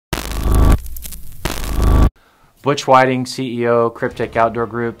Butch Whiting, CEO, Kryptek Outdoor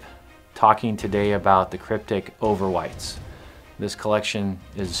Group, talking today about the Kryptek Overwhites. This collection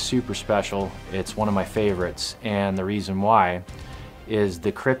is super special. It's one of my favorites, and the reason why is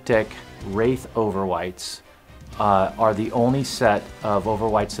the Kryptek Wraith Overwhites are the only set of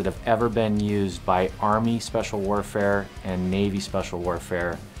overwhites that have ever been used by Army Special Warfare and Navy Special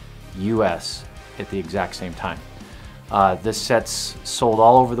Warfare, US, at the exact same time. This set's sold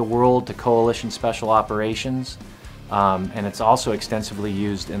all over the world to Coalition Special Operations, and it's also extensively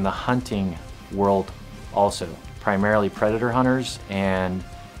used in the hunting world also, primarily predator hunters and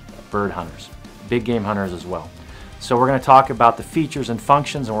bird hunters, big game hunters as well. So we're going to talk about the features and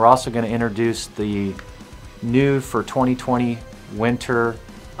functions, and we're also going to introduce the new for 2020 winter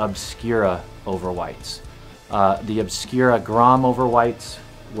Obskura Overwhites. The Obskura Grom Overwhites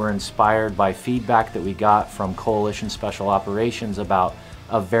were inspired by feedback that we got from Coalition Special Operations about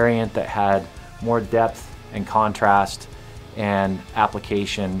a variant that had more depth and contrast and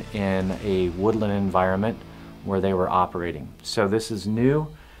application in a woodland environment where they were operating. So this is new.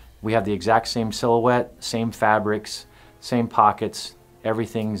 We have the exact same silhouette, same fabrics, same pockets.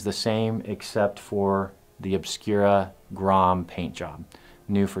 Everything's the same except for the Obskura Grom paint job,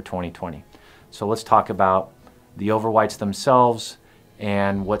 new for 2020. So let's talk about the overwhites themselves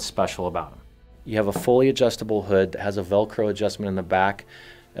and what's special about them. You have a fully adjustable hood that has a Velcro adjustment in the back.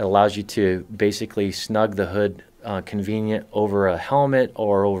 It allows you to basically snug the hood convenient over a helmet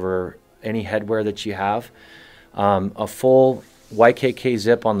or over any headwear that you have. A full YKK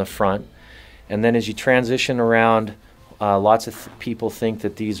zip on the front, and then as you transition around, lots of people think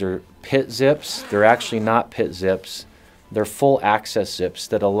that these are pit zips. They're actually not pit zips. They're full access zips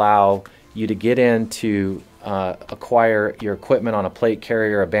that allow you to get in to acquire your equipment on a plate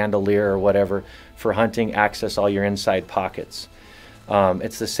carrier, a bandolier, or whatever for hunting, access all your inside pockets.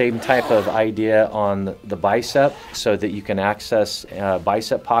 It's the same type of idea on the bicep, so that you can access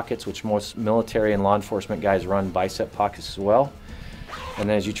bicep pockets, which most military and law enforcement guys run bicep pockets as well. And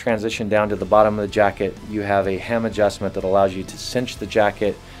then as you transition down to the bottom of the jacket, you have a hem adjustment that allows you to cinch the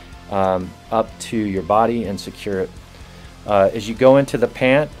jacket up to your body and secure it. As you go into the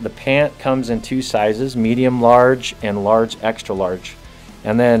pant comes in two sizes, medium large and large extra large.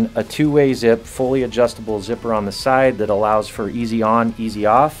 And then a two-way zip, fully adjustable zipper on the side that allows for easy on, easy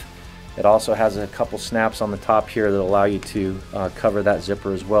off. It also has a couple snaps on the top here that allow you to cover that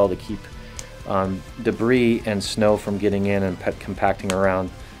zipper as well to keep debris and snow from getting in and compacting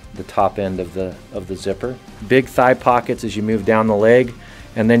around the top end of the zipper. Big thigh pockets as you move down the leg,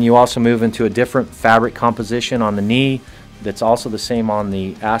 and then you also move into a different fabric composition on the knee that's also the same on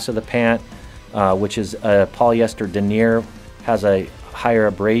the ass of the pant, which is a polyester denier, has a higher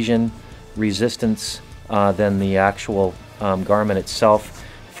abrasion resistance than the actual garment itself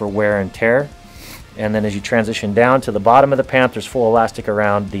for wear and tear. And then as you transition down to the bottom of the pant, there's full elastic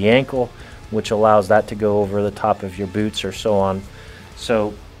around the ankle, which allows that to go over the top of your boots or so on.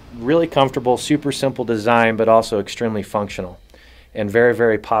 So really comfortable, super simple design, but also extremely functional, and very,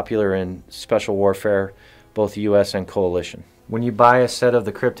 very popular in special warfare, both US and Coalition. When you buy a set of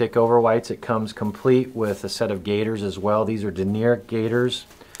the Kryptek Overwhites, it comes complete with a set of gaiters as well. These are denier gaiters,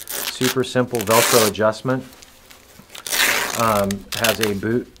 super simple Velcro adjustment. Has a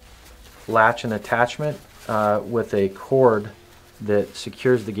boot latch and attachment with a cord that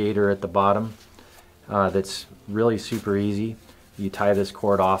secures the gaiter at the bottom. That's really super easy. You tie this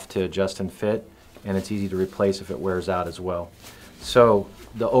cord off to adjust and fit, and it's easy to replace if it wears out as well. So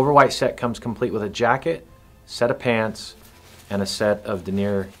the Overwhite set comes complete with a jacket, set of pants, and a set of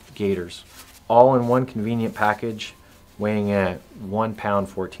denier gaiters, all in one convenient package, weighing at 1 pound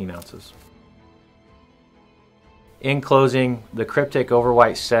 14 ounces. In closing, the Kryptek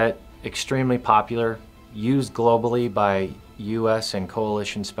Overwhite set, extremely popular, used globally by US and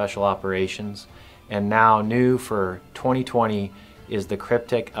Coalition Special Operations, and now new for 2020 is the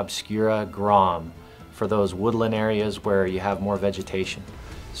Kryptek Obskura Grom for those woodland areas where you have more vegetation.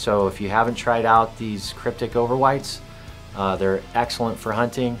 So if you haven't tried out these Kryptek Overwhites, they're excellent for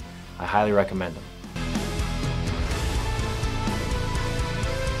hunting. I highly recommend them.